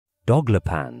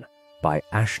Doglapan by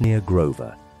Ashneer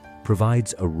Grover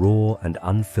provides a raw and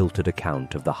unfiltered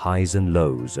account of the highs and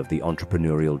lows of the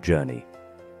entrepreneurial journey,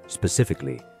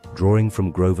 specifically drawing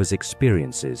from Grover's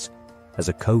experiences as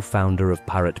a co-founder of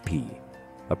Parrot P,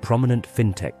 a prominent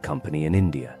fintech company in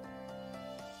India.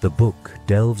 The book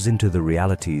delves into the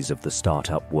realities of the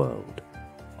startup world,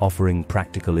 offering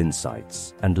practical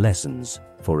insights and lessons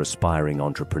for aspiring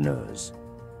entrepreneurs.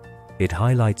 It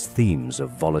highlights themes of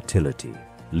volatility,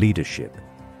 leadership,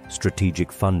 strategic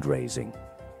fundraising,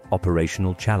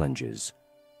 operational challenges,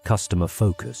 customer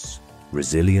focus,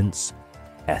 resilience,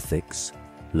 ethics,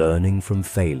 learning from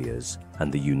failures,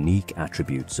 and the unique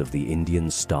attributes of the Indian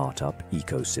startup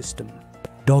ecosystem.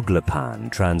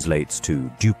 Doglapan translates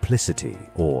to duplicity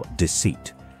or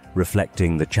deceit,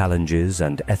 reflecting the challenges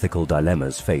and ethical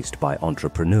dilemmas faced by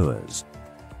entrepreneurs.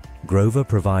 Grover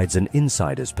provides an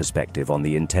insider's perspective on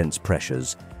the intense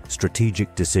pressures,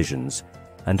 strategic decisions,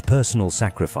 and personal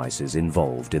sacrifices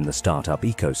involved in the startup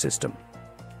ecosystem.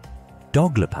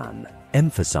 Doglapan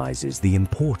emphasizes the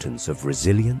importance of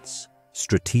resilience,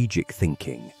 strategic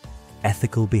thinking,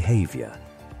 ethical behavior,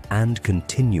 and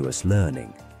continuous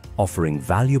learning, offering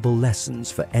valuable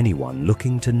lessons for anyone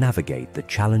looking to navigate the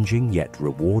challenging yet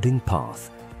rewarding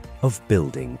path of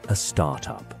building a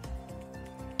startup.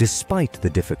 Despite the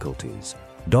difficulties,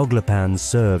 Doglapan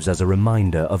serves as a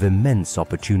reminder of immense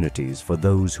opportunities for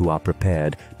those who are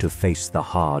prepared to face the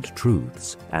hard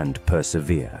truths and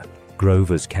persevere.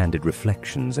 Grover's candid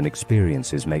reflections and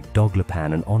experiences make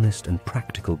Doglapan an honest and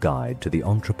practical guide to the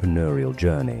entrepreneurial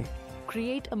journey.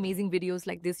 Create amazing videos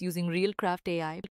like this using real craft AI.